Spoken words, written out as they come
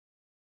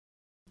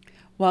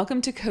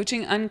Welcome to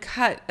Coaching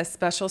Uncut, a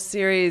special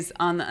series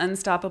on the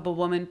Unstoppable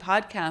Woman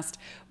podcast,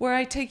 where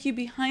I take you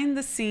behind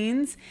the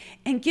scenes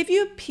and give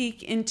you a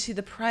peek into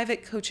the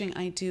private coaching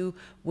I do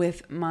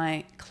with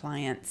my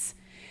clients.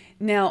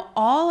 Now,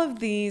 all of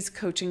these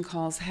coaching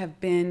calls have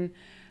been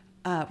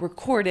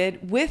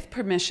recorded with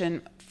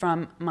permission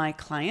from my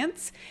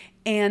clients,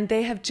 and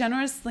they have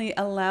generously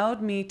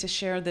allowed me to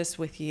share this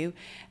with you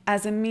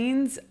as a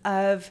means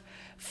of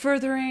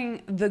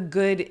furthering the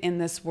good in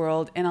this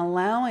world and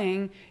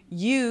allowing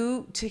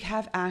you to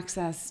have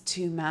access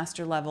to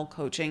master level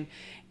coaching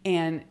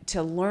and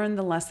to learn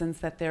the lessons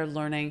that they're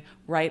learning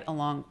right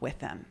along with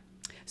them.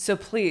 So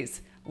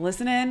please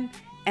listen in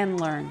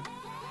and learn.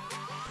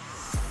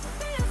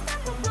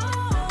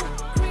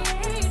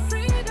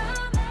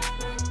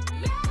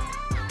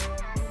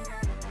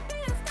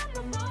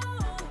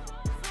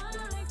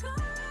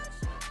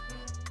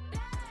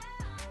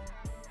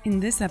 In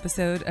this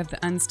episode of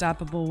the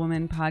Unstoppable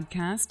Woman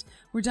podcast,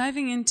 we're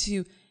diving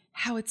into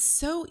how it's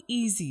so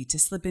easy to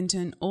slip into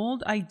an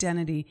old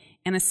identity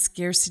and a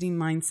scarcity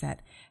mindset,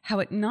 how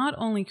it not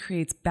only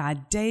creates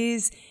bad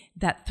days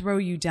that throw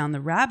you down the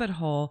rabbit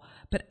hole,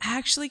 but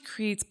actually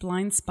creates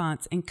blind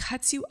spots and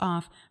cuts you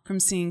off from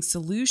seeing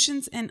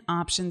solutions and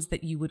options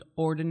that you would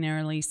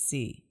ordinarily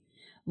see.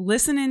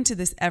 Listen into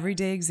this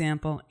everyday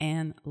example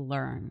and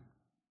learn.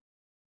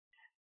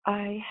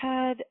 I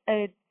had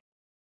a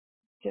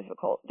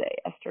difficult day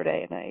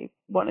yesterday, and I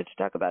wanted to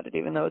talk about it,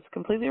 even though it's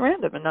completely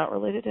random and not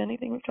related to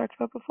anything we've talked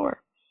about before.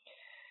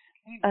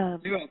 I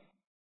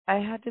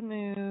had to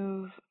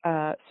move,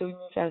 so we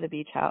moved out of the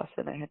beach house,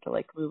 and I had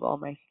to move all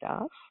my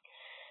stuff,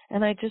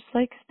 and I just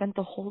spent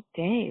the whole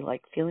day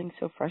feeling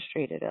so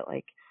frustrated at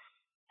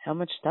how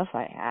much stuff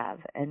I have,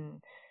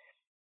 and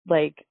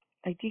I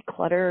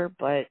declutter,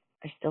 but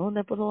I still end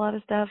up with a lot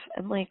of stuff,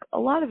 and a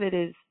lot of it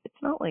is, it's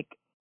not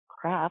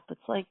crap,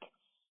 it's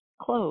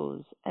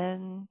clothes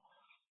and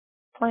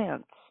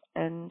plants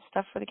and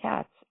stuff for the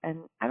cats, and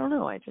I don't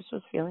know, I just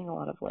was feeling a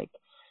lot of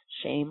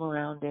shame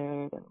around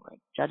it and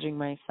judging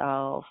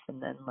myself,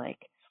 and then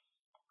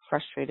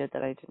frustrated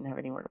that I didn't have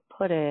anywhere to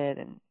put it,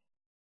 and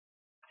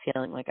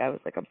feeling I was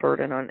a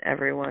burden on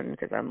everyone,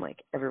 because I'm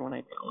everyone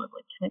I know, I'm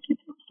can I keep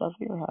some stuff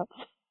at your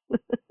house?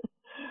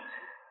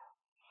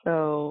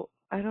 So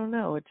I don't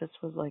know, it just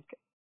was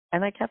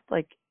and I kept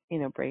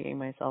breaking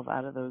myself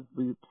out of those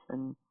loops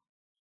and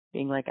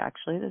being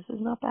actually, this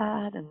is not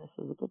bad, and this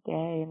is a good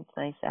day, and it's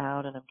nice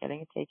out, and I'm getting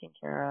it taken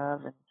care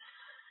of, and,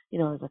 I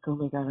was oh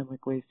my God, I'm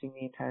wasting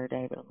the entire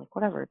day, but I'm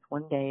whatever, it's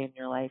one day in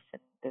your life,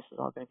 and this is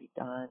all going to be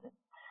done.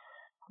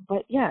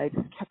 But yeah, I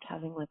just kept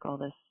having all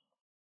this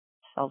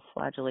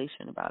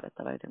self-flagellation about it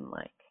that I didn't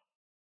like.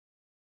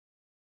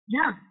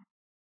 Yeah,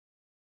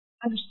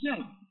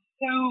 understood.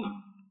 So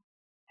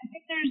I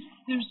think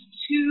there's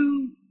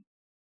two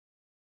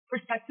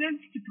perspectives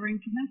to bring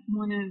to this.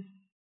 One is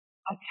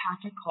a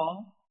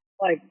tactical,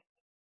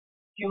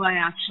 do I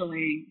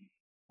actually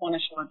want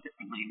to show up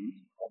differently in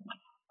this world?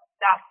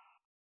 That's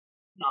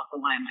not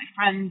rely on my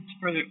friends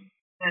for this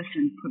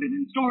and put it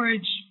in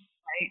storage,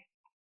 right?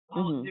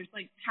 Well, there's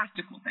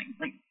tactical things.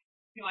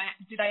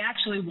 Did I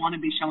actually want to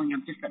be showing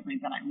up differently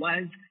than I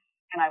was,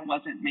 and I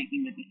wasn't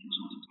making the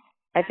decision?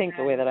 I think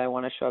the way that I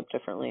want to show up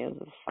differently is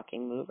with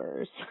fucking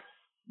movers.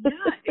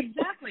 Yeah,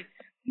 exactly.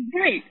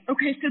 Great.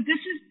 Okay, so this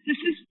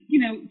is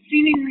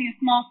seemingly a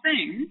small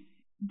thing,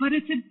 but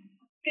it's a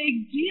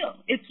big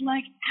deal. It's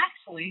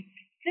actually,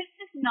 this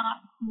is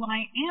not who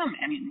I am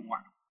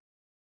anymore.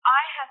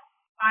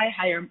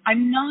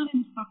 I'm not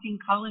in fucking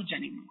college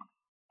anymore,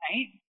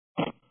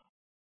 right?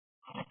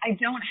 I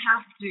don't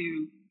have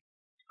to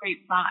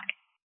scrape by.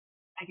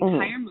 I can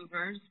hire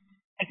movers.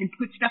 I can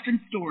put stuff in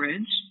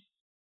storage.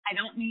 I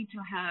don't need to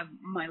have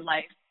my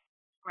life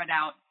spread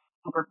out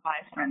over 5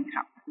 friends'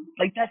 houses.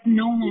 That's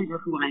no longer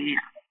who I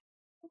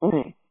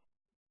am.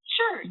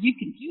 Sure, you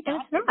can do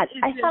that.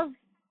 It's not.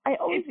 I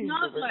always use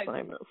movers when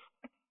I move.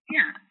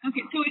 Yeah.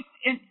 Okay. So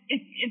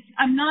it's.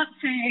 I'm not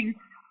saying,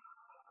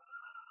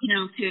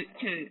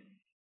 to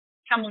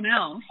someone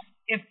else,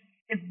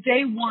 if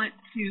they want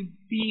to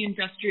be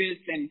industrious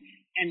and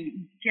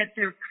get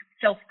their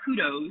self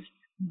kudos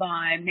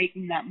by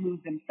making that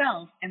move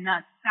themselves, and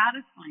that's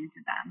satisfying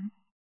to them,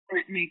 and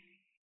it makes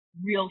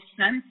real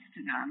sense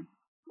to them,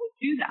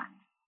 do that.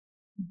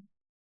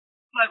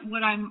 But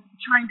what I'm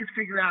trying to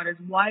figure out is,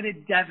 why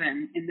did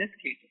Devin, in this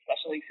case,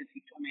 especially since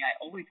he told me I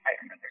always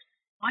hire mothers,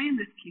 why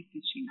in this case did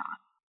she not?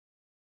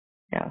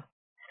 Yeah.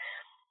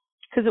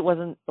 Because it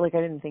wasn't, I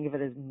didn't think of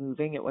it as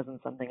moving. It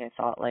wasn't something I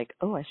thought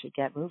oh, I should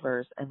get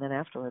movers. And then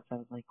afterwards I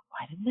was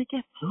why didn't I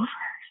get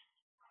movers?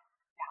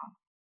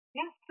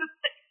 Yeah.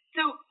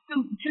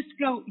 So just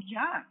go,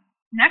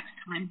 next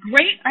time,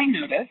 great, I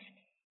noticed.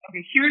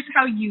 Okay, here's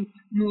how you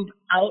move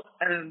out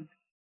of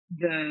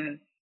the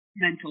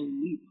mental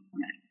loop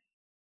on it.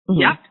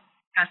 Yep,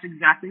 that's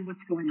exactly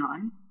what's going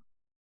on.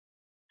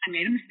 I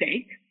made a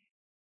mistake.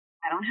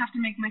 I don't have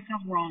to make myself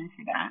wrong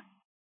for that.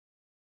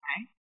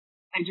 Okay?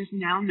 I just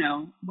now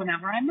know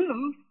whenever I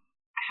move,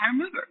 I hire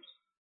movers.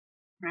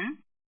 Right?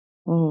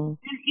 And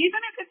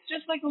even if it's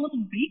just like a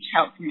little beach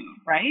house move,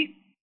 right?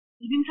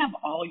 You didn't have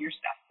all your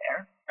stuff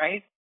there,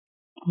 right?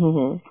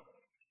 Mhm.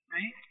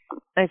 Right?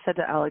 I said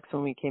to Alex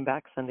when we came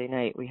back Sunday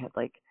night, we had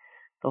like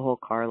the whole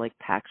car like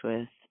packed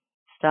with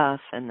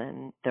stuff, and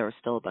then there was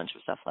still a bunch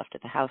of stuff left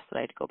at the house that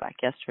I had to go back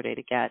yesterday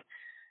to get.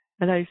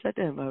 And I said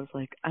to him, I was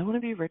like, I want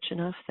to be rich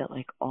enough that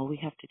like all we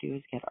have to do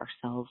is get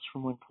ourselves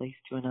from one place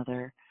to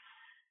another.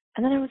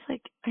 And then I was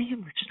like, I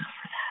am rich enough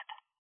for that.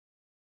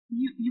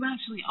 You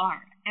actually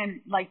are.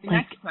 And like the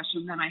next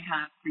question that I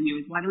have for you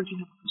is, why don't you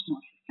have a personal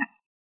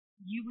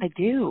assistant? I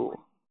do.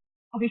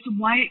 Okay, so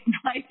why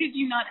did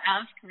you not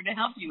ask her to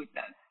help you with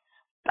this?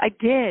 I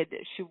did.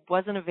 She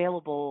wasn't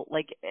available.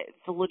 Like,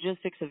 the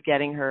logistics of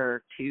getting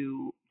her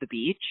to the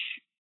beach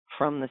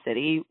from the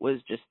city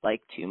was just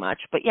like too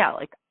much. But yeah,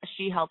 like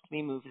she helped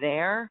me move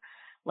there.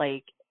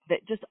 Like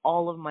that, just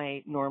all of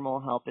my normal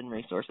help and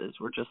resources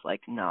were just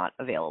like not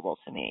available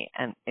to me,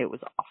 and it was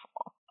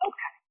awful.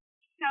 Okay.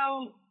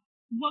 So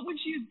what would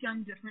you have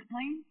done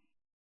differently,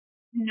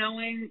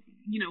 knowing,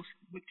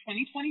 with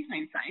 2020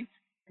 hindsight,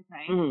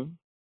 okay, Mm-hmm.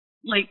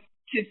 like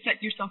to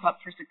set yourself up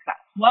for success?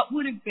 What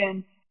would have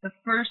been the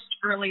first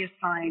earliest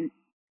sign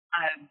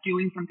of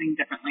doing something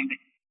differently that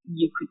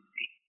you could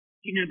see?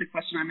 Do you know the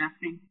question I'm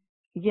asking?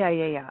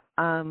 Yeah.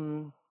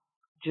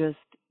 Just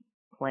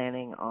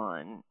planning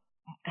on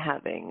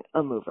having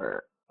a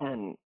mover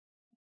and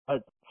a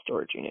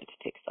storage unit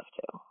to take stuff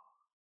to.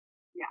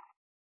 Yeah.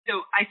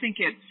 So I think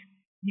it's,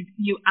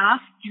 you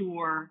asked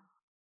your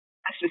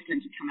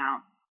assistant to come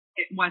out.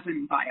 It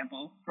wasn't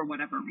viable for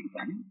whatever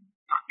reason.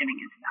 Not getting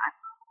into that.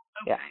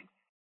 Okay.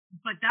 Yeah.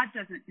 But that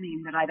doesn't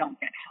mean that I don't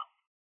get help.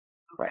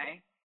 Okay.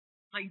 Right.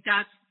 Like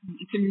that's,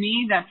 to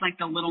me, that's like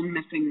the little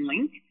missing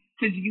link,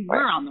 because you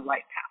were on the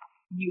right path.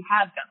 You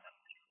have done this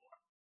before.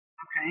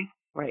 Okay.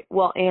 Right.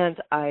 Well, and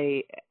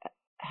I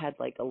had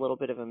like a little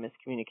bit of a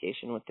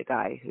miscommunication with the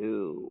guy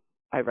who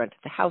I rented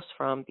the house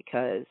from,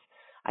 because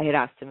I had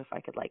asked him if I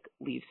could like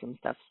leave some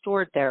stuff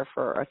stored there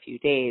for a few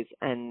days,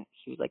 and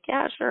he was like,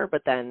 yeah, sure.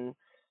 But then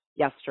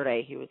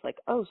yesterday he was like,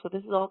 oh, so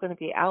this is all going to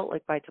be out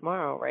like by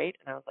tomorrow, right?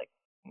 And I was like,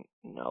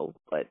 no,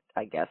 but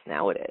I guess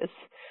now it is.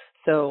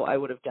 So I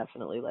would have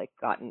definitely like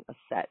gotten a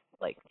set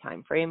like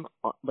time frame,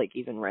 like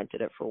even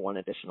rented it for one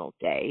additional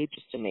day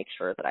just to make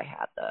sure that I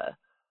had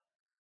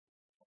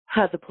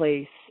the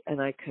place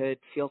and I could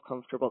feel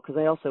comfortable, because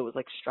I also was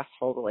like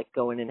stressful to like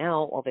go in and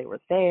out while they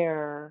were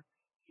there.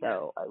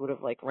 So I would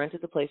have like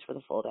rented the place for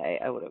the full day.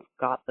 I would have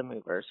got the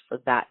movers for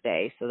that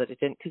day so that it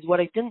didn't, because what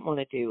I didn't want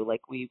to do,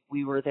 like we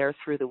were there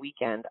through the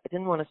weekend. I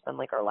didn't want to spend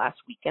like our last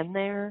weekend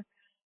there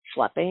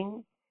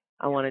schlepping.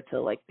 I wanted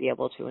to like be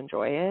able to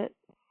enjoy it.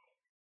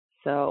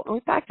 So, and we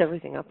packed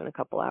everything up in a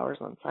couple hours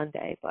on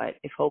Sunday, but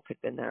if Hope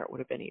had been there, it would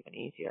have been even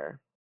easier.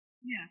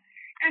 Yeah.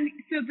 And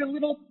so the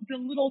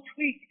little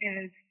tweak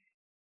is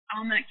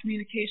on that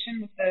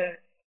communication with the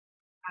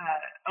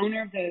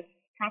owner of the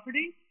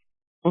property.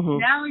 Mm-hmm.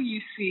 Now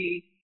you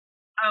see,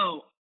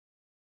 oh,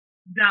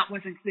 that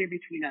wasn't clear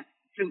between us.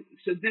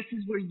 So this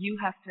is where you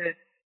have to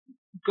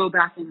go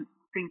back and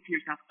think to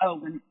yourself, oh,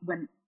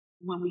 when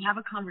we have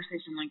a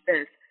conversation like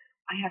this,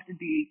 I have to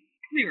be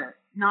clearer,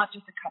 not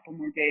just a couple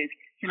more days.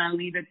 Can I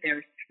leave it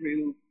there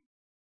through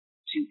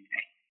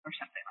Tuesday or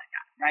something like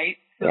that, right?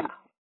 So yeah.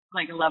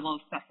 Like a level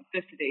of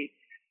specificity.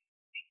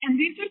 And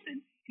these are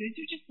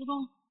just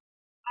little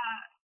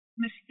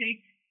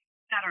mistakes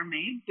that are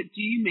made. But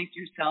do you make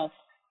yourself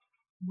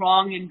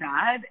wrong and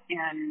bad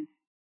and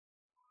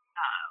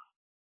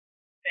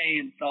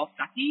say it's all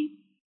sucky,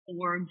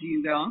 or do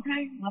you go,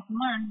 okay, lesson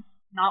learned,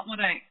 not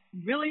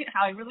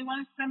how I really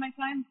want to spend my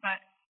time, but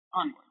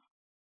onward,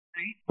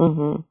 right?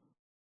 Mhm.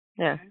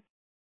 Yeah. Okay.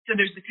 So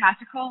there's the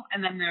tactical,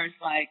 and then there's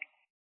like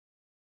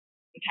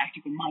the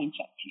tactical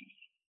mindset piece.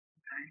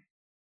 Okay.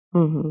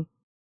 Mhm.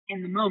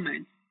 In the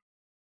moment,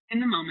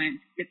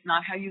 it's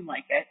not how you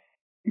like it.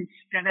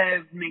 Instead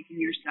of making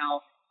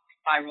yourself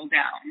spiral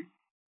down,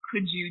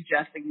 could you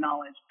just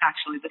acknowledge,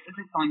 actually, this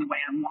isn't going the way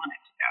I want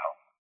it to go.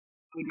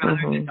 I would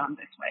rather have gone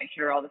this way.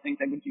 Here are all the things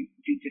I would do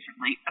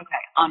differently.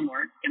 Okay,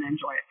 onward, and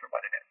enjoy it for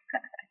what it is,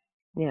 kind of thing.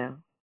 Yeah.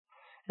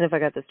 And if I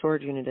got the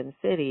storage unit in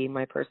the city,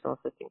 my personal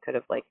assistant could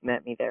have like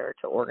met me there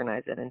to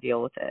organize it and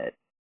deal with it.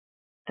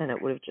 And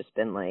it would have just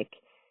been like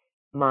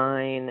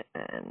mine,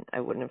 and I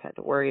wouldn't have had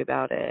to worry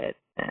about it,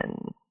 and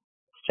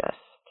it's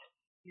just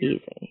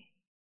easy.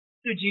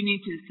 So do you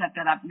need to set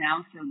that up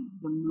now so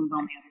the move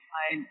on the other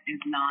side is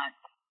not?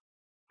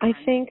 I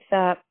think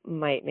that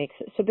might make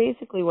sense. So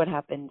basically what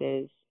happened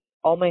is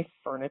all my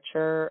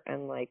furniture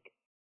and like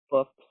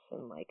books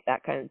and like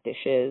that kind of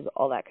dishes,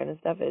 all that kind of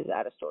stuff is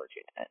at a storage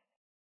unit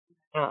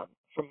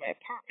from my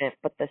apartment.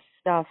 But the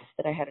stuff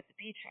that I had at the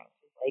beach house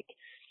is like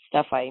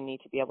stuff I need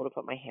to be able to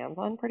put my hands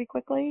on pretty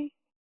quickly.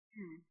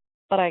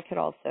 But I could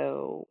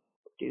also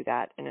do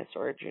that in a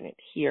storage unit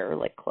here,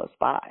 like close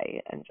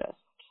by, and just,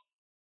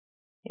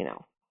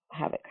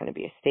 have it kind of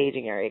be a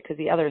staging area. Because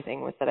the other thing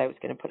was that I was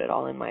going to put it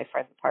all in my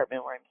friend's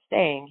apartment where I'm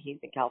staying. He's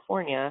in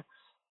California,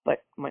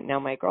 but now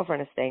my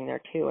girlfriend is staying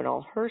there too, and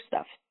all her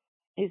stuff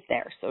is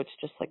there. So it's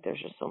just like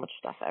there's just so much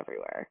stuff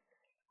everywhere.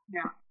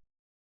 Yeah.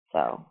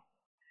 So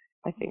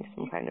I think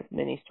some kind of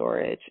mini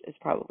storage is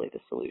probably the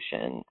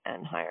solution,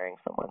 and hiring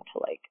someone to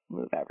like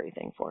move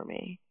everything for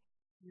me.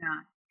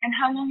 Yeah. And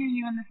how long are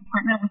you in this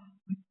apartment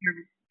with your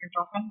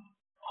girlfriend?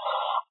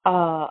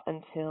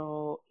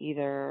 Until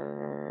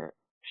either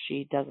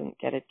she doesn't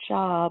get a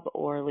job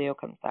or Leo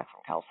comes back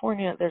from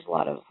California. There's a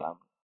lot of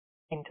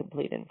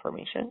incomplete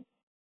information.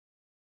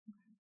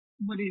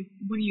 What do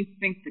you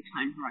think the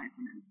time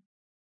horizon is?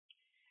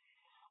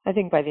 I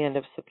think by the end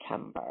of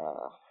September.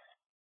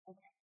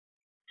 Okay.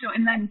 So,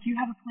 and then do you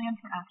have a plan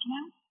for after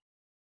that?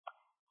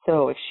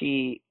 So if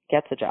she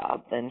gets a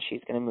job, then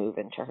she's going to move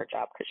into her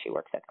job because she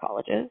works at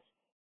colleges.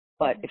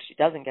 But if she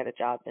doesn't get a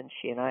job, then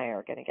she and I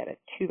are going to get a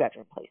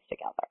 2-bedroom place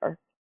together.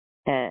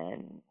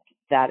 And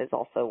that is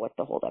also what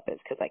the holdup is,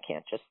 because I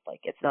can't just like,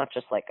 it's not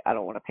just like I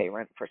don't want to pay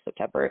rent for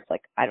September. It's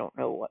like I don't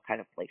know what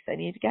kind of place I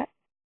need to get.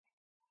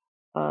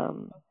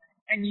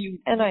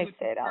 And I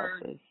stay at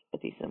Alex's a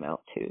decent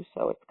amount too,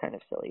 so it's kind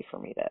of silly for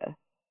me to.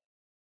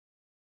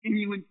 And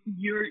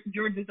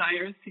your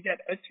desire is to get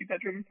a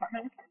 2-bedroom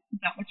apartment with her? Is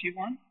that what you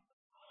want?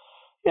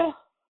 Yeah.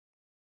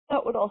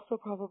 That would also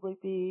probably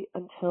be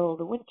until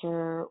the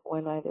winter,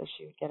 when either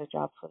she would get a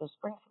job for the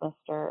spring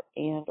semester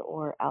and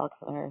or Alex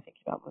and I are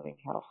thinking about moving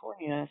to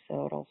California,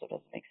 so it also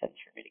doesn't make sense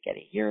for me to get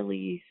a year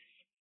lease.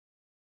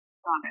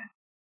 Got it.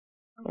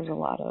 Okay. There's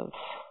a lot of...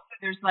 So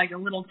there's like a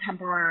little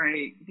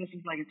temporary, this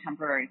is like a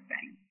temporary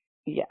thing.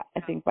 Yeah,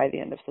 I think by the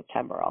end of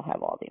September I'll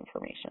have all the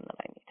information that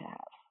I need to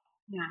have.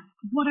 Yeah.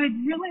 What I'd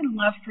really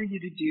love for you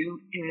to do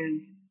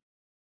is,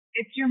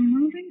 if you're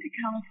moving to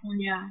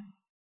California,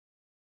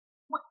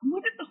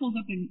 what is the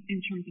holdup in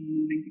terms of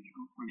moving to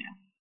California?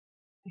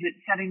 Is it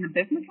setting the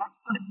business up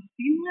so it's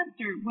seamless,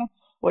 or what?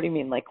 What do you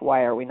mean? Like,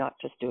 why are we not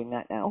just doing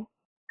that now?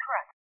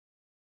 Correct.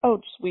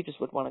 Oh, we just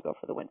would want to go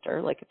for the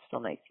winter. Like, it's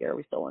still nice here.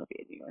 We still want to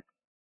be in New York.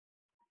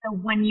 So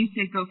when you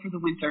say go for the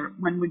winter,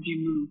 when would you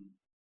move?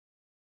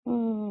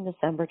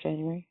 December,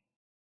 January.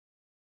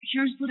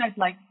 Here's what I'd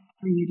like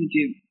for you to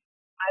do.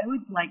 I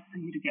would like for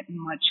you to get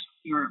much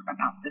clearer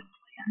about this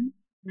plan,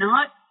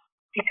 not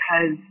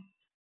because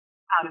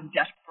out of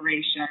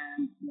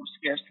desperation or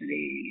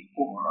scarcity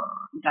or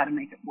got to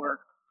make it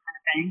work kind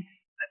of thing,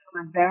 but from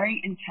a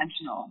very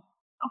intentional,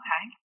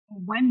 okay,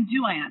 when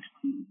do I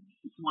actually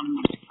want to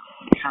move?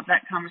 Have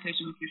that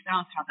conversation with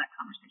yourself, have that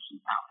conversation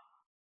with Alex.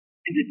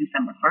 Is it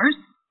December 1st?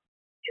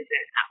 Is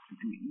it after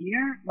the new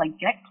year? Like,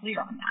 get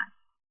clear on that,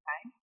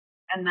 okay?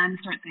 And then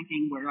start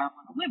thinking, where do I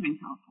want to live in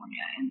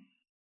California? And,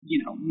 you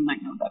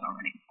might know that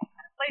already. What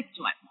kind of place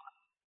do I want?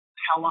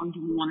 How long do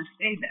we want to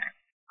stay there?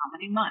 How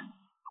many months?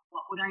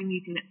 What would I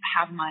need to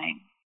have my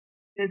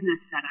business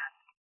set up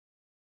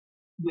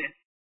with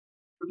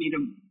for me to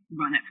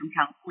run it from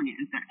California?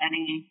 Is there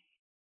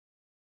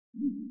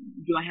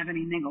do I have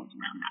any niggles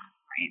around that,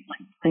 right?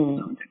 Like time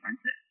zone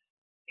differences,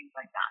 things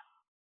like that.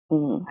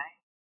 Okay?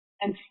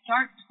 And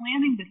start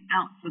planning this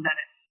out so that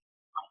it's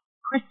like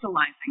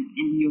crystallizing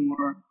in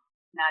your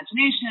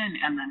imagination,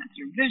 and then it's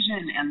your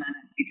vision, and then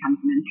it becomes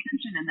an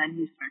intention, and then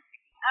you start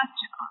taking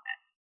action on it,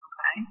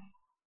 okay?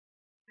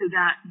 So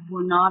that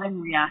we're not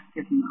in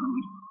reactive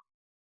mode,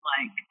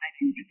 like, I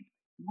didn't get the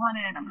place I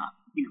wanted, I'm not,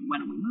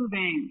 when are we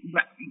moving,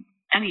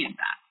 any of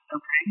that,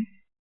 okay?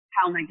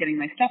 How am I getting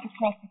my stuff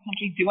across the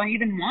country? Do I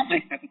even want my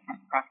stuff across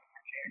the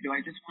country, or do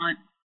I just want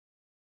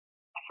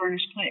a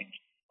furnished place,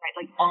 right?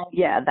 Like all.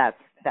 Yeah,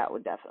 that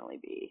would definitely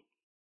be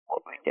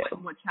what we do.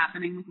 What's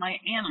happening with my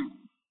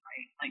animals,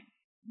 right? Like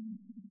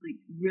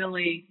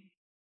really.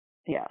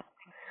 Yeah.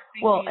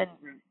 Well, and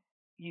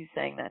you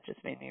saying that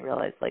just made me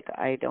realize, like,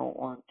 I don't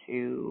want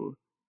to,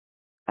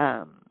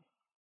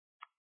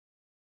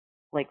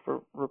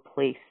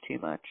 replace too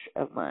much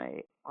of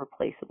my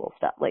replaceable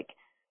stuff. Like,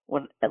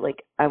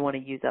 I want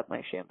to use up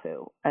my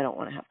shampoo. I don't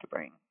want to have to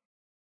bring,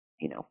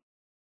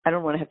 I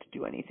don't want to have to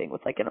do anything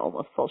with, like, an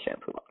almost full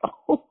shampoo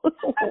bottle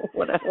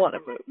when I want to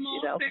move,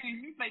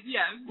 Thing, but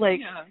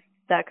yeah.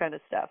 That kind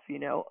of stuff,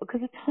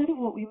 because a ton of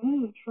what we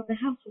moved from the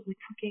house was, like,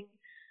 fucking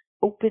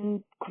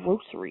open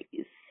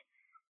groceries.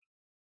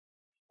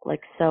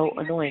 Like, so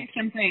annoying.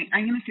 I'm going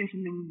to say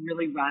something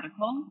really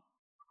radical,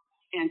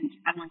 and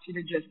I want you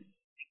to just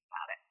think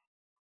about it.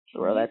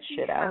 Throw that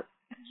shit out.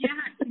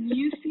 Yeah. Can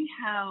you see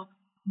how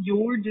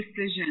your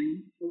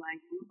decision to,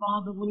 like, move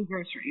all the little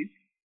groceries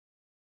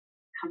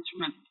comes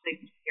from a place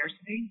of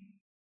scarcity?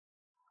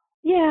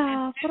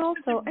 Yeah, but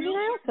also, I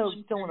also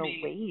don't want to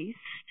waste.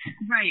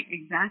 Right,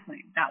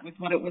 exactly. That was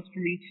what it was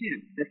for me,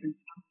 too. This is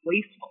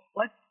wasteful.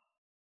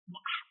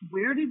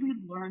 Where did we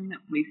learn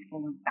that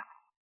wasteful is bad?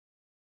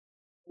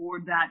 Or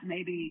that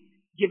maybe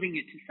giving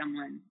it to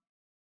someone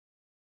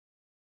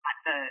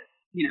at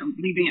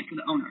leaving it for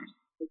the owners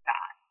is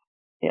bad.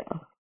 Yeah.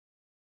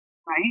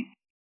 Right?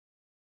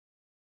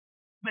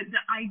 But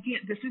the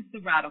idea, this is the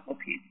radical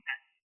piece that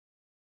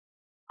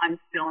I'm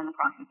still in the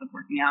process of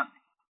working out,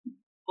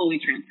 fully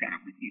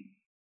transparent with you.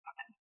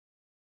 Okay.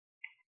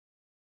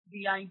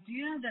 The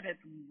idea that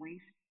it's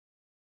waste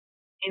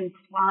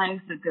implies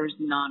that there's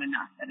not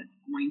enough, that it's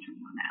going to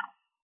run out.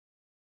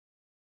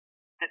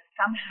 That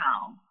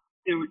somehow,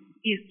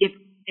 if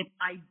if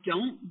I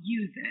don't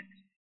use it,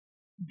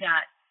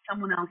 that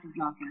someone else is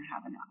not going to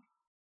have enough.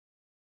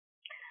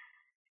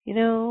 You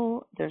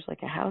know, there's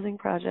like a housing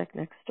project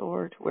next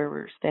door to where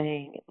we're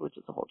staying, which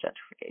is a whole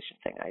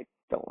gentrification thing I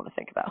don't want to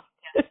think about.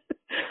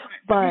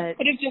 But you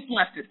could have just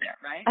left it there,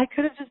 right? I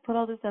could have just put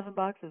all this stuff in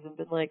boxes and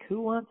been like,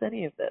 who wants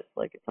any of this?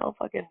 Like, it's all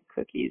fucking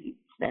cookies and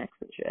snacks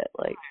and shit.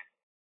 Like,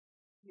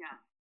 yeah.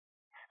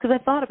 Because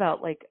I thought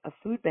about like a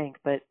food bank,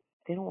 but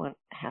they don't want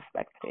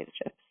half-baked potato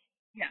chips.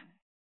 Yeah.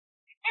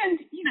 And,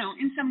 you know,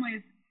 in some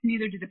ways,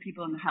 neither do the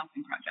people in the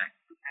housing project,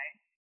 okay?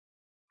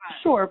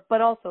 Sure, but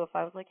also if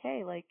I was like,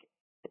 hey, like,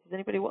 does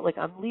anybody want, like,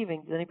 I'm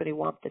leaving, does anybody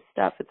want this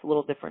stuff? It's a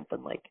little different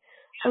than like,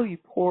 oh, you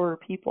poor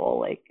people,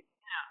 like,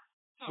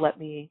 let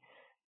me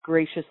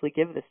graciously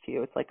give this to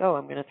you. It's like, oh,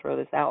 I'm going to throw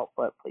this out,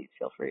 but please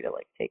feel free to,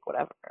 like, take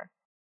whatever.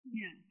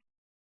 Yeah.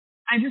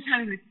 I just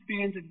had an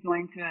experience of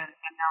going to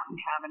a mountain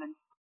cabin and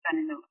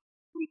spending the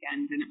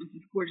weekend, and it was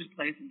this gorgeous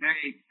place and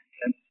very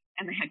expensive,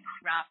 and they had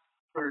crap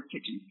for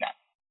kitchen stuff.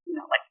 You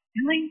know, like,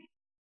 really?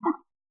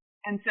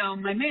 And so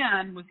my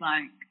man was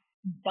like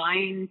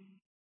buying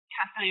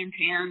cast iron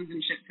pans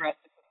and shit for us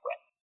to cook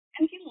with.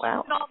 And he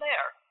left it all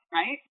there,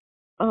 right?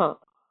 Uh-huh.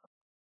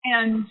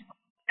 And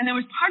there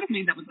was part of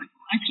me that was like,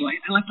 well, actually,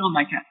 I left all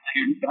my cast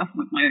iron stuff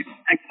with my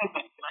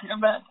ex-husband.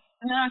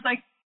 And then I was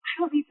like,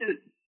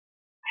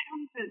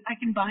 I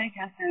can buy a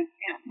cast iron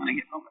pan when I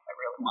get home if I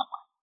really want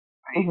one,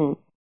 right? Mm-hmm.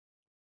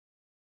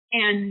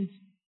 And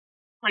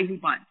like we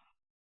bought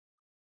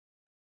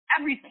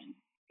everything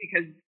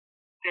because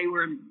they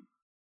were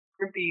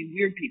grippy,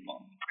 weird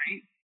people,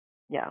 right?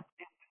 Yeah.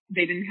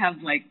 They didn't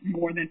have like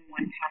more than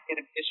one packet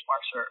of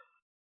dishwasher,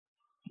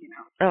 you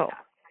know. Oh.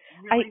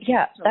 Really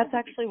That's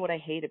actually what I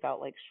hate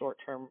about like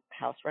short-term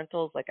house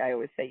rentals. Like I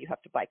always say, you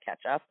have to buy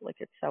ketchup. Like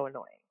it's so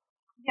annoying.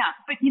 Yeah,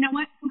 but you know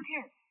what? Who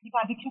cares? You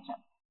buy the ketchup,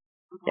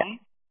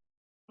 okay?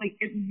 Yeah. Like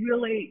it's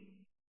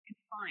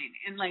fine.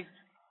 And like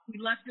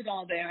we left it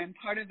all there, and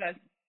part of us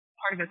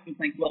was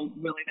like, well,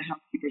 really, the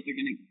housekeepers are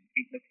going to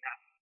take this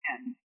stuff,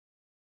 and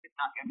it's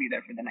not going to be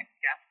there for the next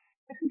guest.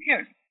 But who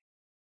cares?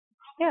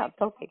 Yeah,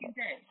 they'll take it.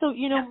 So,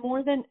 you know,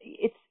 more than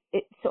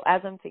so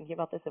as I'm thinking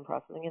about this and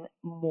processing it,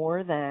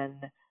 more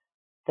than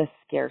the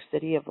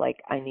scarcity of like,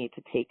 I need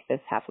to take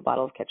this half a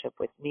bottle of ketchup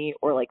with me,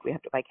 or like we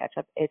have to buy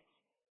ketchup, it's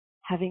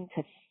having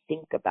to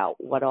think about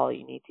what all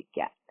you need to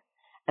get.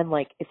 And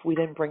like, if we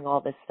didn't bring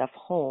all this stuff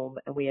home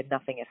and we had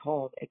nothing at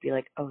home, it'd be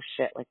like, oh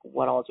shit, like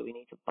what all do we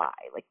need to buy?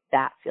 Like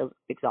that feels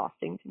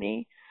exhausting to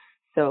me.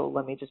 So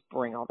let me just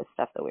bring all the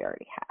stuff that we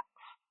already have.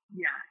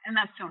 Yeah, and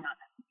that's so not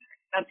necessary.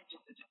 That's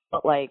just a joke.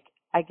 But like,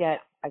 I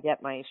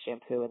get my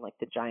shampoo in like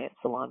the giant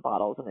salon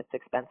bottles, and it's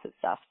expensive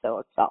stuff. So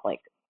it's not like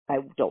I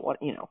don't want,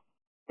 you know,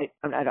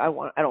 I don't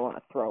want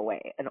to throw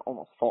away an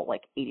almost full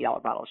like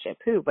 $80 bottle of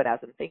shampoo. But as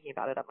I'm thinking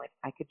about it, I'm like,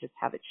 I could just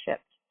have it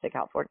shipped to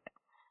California,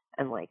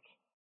 and like,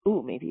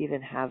 ooh, maybe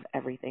even have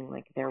everything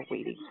like they're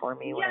waiting for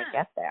me when I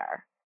get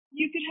there.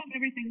 You could have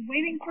everything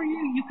waiting for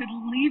you. You could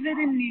leave it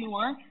in New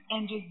York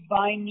and just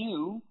buy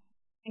new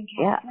in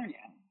California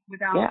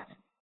without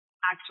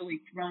actually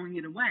throwing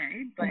it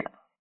away. But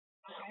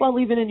well,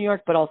 leave it in New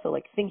York, but also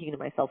like thinking to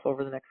myself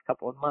over the next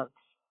couple of months,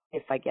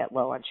 if I get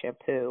low on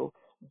shampoo,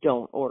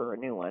 don't order a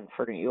new one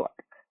for New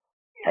York.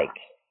 Yeah. Like,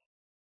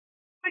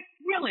 but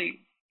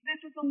really, this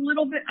is a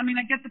little bit. I mean,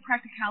 I get the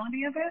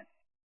practicality of it,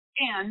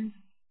 and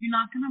you're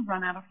not going to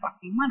run out of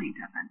fucking money,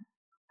 Devin.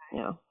 Okay?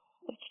 Yeah,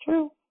 that's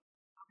true.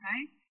 Okay,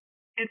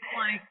 it's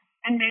like,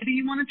 and maybe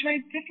you want to try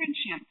different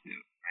shampoo,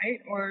 right,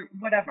 or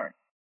whatever.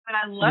 But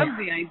I love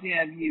the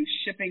idea of you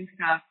shipping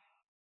stuff.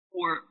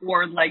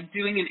 Or like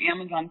doing an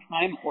Amazon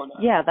Prime order.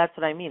 Yeah, that's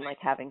what I mean. Like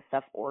having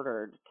stuff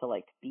ordered to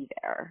like be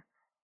there.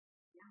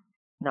 Yeah.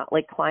 Not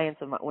like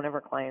clients of mine,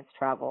 whenever clients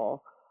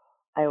travel,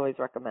 I always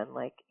recommend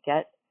like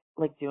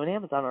do an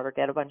Amazon order,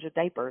 get a bunch of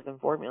diapers and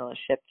formula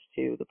shipped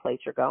to the place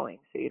you're going,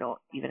 so you don't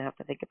even have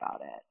to think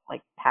about it.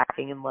 Like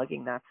packing and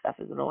lugging that stuff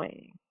is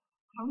annoying.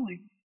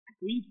 Totally.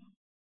 Agreed.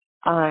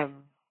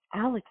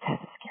 Alex has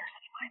a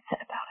scarcity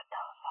mindset about it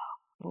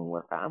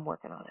though, so I'm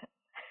working on it.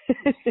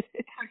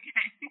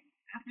 Okay.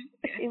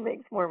 He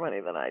makes more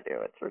money than I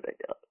do. It's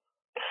ridiculous.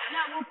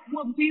 Yeah,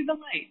 well, be the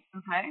light,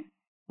 okay?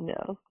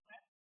 No.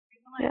 Be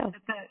the light at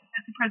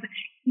the present.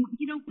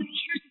 You know,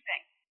 here's the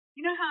thing.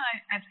 You know how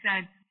I've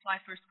said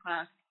fly first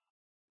class,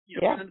 you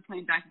know, run the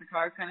plane back to the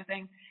car kind of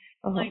thing?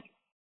 Uh-huh. Like,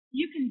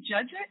 you can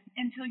judge it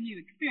until you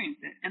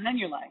experience it, and then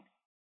you're like,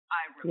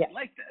 I really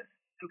like this,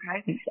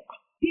 okay?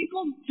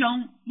 People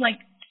don't, like,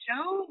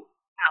 show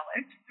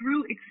Alex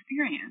through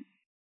experience.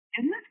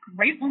 Isn't this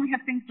great when we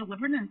have things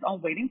delivered and it's all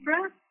waiting for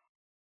us?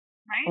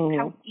 Right? Mm-hmm.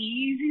 How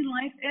easy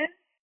life is.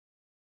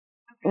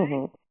 Okay.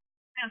 Mm-hmm.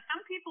 Now,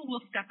 some people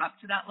will step up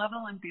to that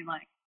level and be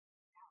like,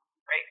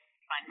 great,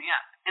 sign me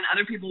up. And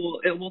other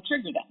people it will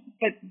trigger them.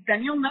 But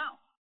then you'll know.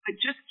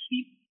 But just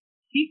keep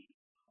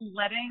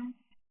letting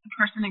the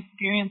person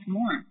experience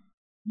more.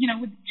 You know,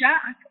 with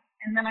Jack,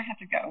 and then I have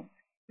to go.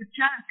 With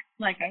Jack,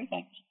 like I was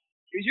like,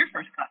 here's your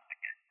first class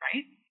ticket,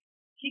 right?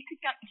 He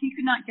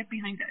could not get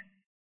behind it.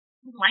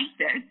 He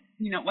liked it.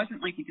 You know, it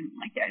wasn't like he didn't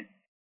like it.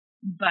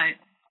 But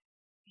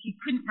he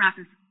couldn't wrap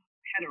his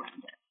head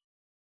around it,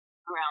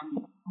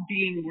 around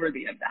being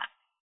worthy of that.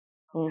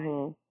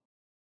 Mm-hmm.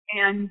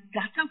 And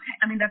that's okay.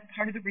 I mean, that's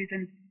part of the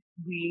reason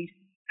we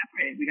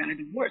separated. We got a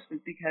divorce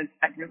was because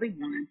I really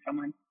wanted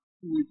someone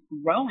who was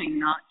growing,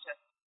 not just.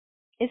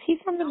 Is he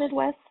from the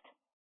Midwest?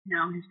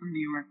 No, he's from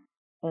New York.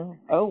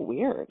 Oh,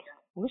 weird.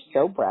 We're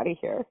so bratty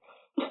here.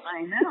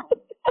 I know.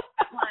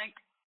 Like,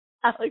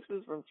 Alex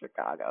is from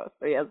Chicago,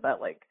 so he has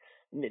that like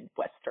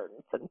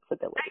Midwestern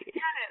sensibility.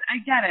 I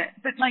get it.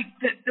 But like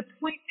the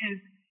point is,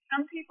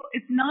 some people,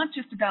 it's not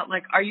just about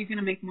like, are you going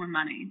to make more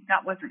money?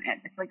 That wasn't it.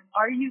 It's like,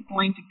 are you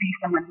going to be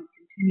someone who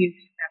continues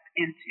to step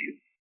into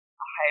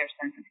a higher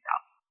sense of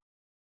self?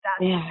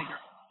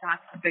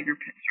 That's the bigger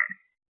picture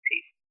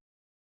piece.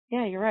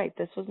 Yeah, you're right.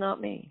 This was not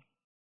me.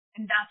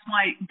 And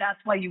that's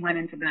why you went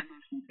into the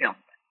emotional sales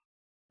thing.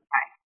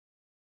 Right.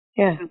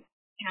 Yeah. So,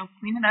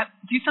 clean it up.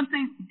 Do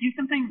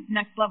something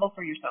next level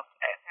for yourself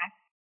today,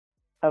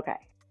 okay? Okay.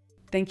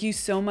 Thank you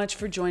so much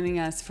for joining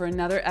us for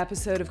another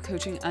episode of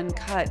Coaching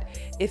Uncut.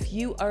 If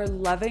you are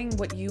loving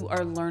what you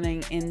are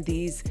learning in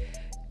these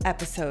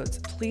episodes,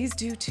 please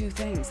do two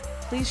things.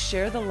 Please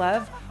share the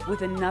love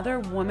with another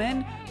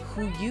woman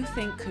who you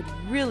think could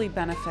really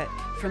benefit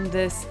from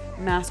this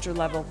master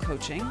level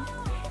coaching.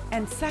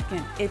 And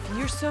second, if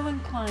you're so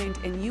inclined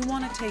and you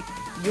want to take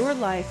your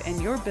life and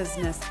your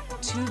business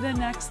to the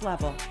next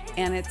level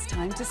and it's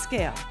time to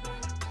scale,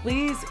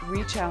 please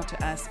reach out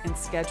to us and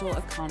schedule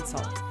a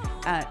consult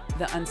at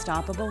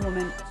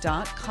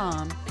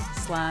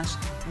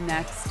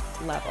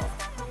theunstoppablewoman.com/next level.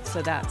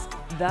 So that's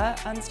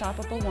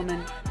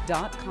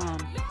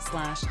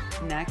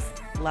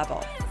theunstoppablewoman.com/next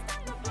level.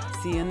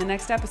 See you in the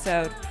next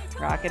episode.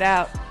 Rock it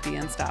out. Be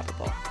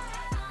unstoppable.